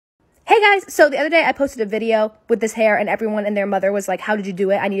Hey guys, so the other day I posted a video with this hair and everyone and their mother was like, how did you do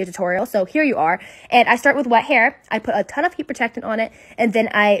it? I need a tutorial. So here you are. And I start with wet hair. I put a ton of heat protectant on it and then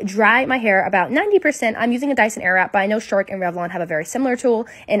I dry my hair about 90%. I'm using a Dyson Airwrap, but I know Shark and Revlon have a very similar tool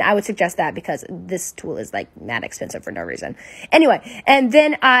and I would suggest that because this tool is like mad expensive for no reason. Anyway, and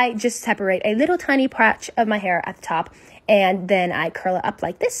then I just separate a little tiny patch of my hair at the top and then I curl it up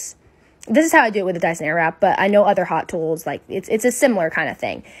like this. This is how I do it with the Dyson Airwrap, but I know other hot tools, like it's a similar kind of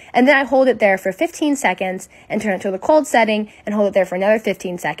thing. And then I hold it there for 15 seconds and turn it to the cold setting and hold it there for another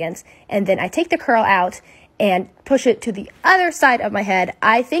 15 seconds. And then I take the curl out and push it to the other side of my head.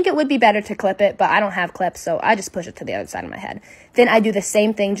 I think it would be better to clip it, but I don't have clips, so I just push it to the other side of my head. Then I do the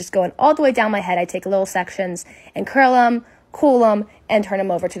same thing, just going all the way down my head. I take little sections and curl them, cool them, and turn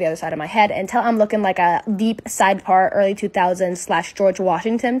them over to the other side of my head until I'm looking like a deep side part, early 2000s / George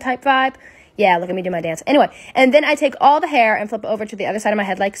Washington type vibe. Yeah, look at me do my dance. Anyway, and then I take all the hair and flip it over to the other side of my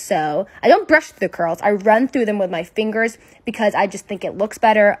head like so. I don't brush through the curls. I run through them with my fingers because I just think it looks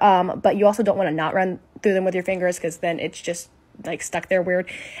better. But you also don't want to not run through them with your fingers because then it's just like stuck there weird.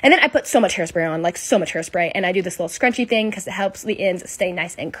 And then I put so much hairspray on, like so much hairspray, and I do this little scrunchy thing because it helps the ends stay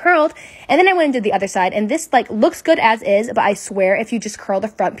nice and curled. And then I went and did the other side, and this like looks good as is, but I swear if you just curl the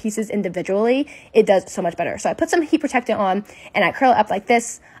front pieces individually, it does so much better. So I put some heat protectant on and I curl it up like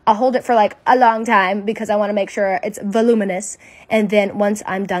this. I'll hold it for like a long time because I want to make sure it's voluminous. And then once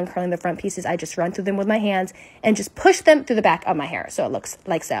I'm done curling the front pieces, I just run through them with my hands and just push them through the back of my hair. So it looks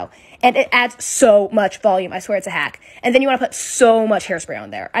like so. And it adds so much volume. I swear it's a hack. And then you want to put so much hairspray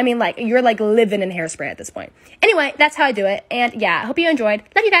on there. I mean, like you're like living in hairspray at this point. Anyway, that's how I do it. And yeah, I hope you enjoyed.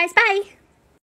 Love you guys. Bye.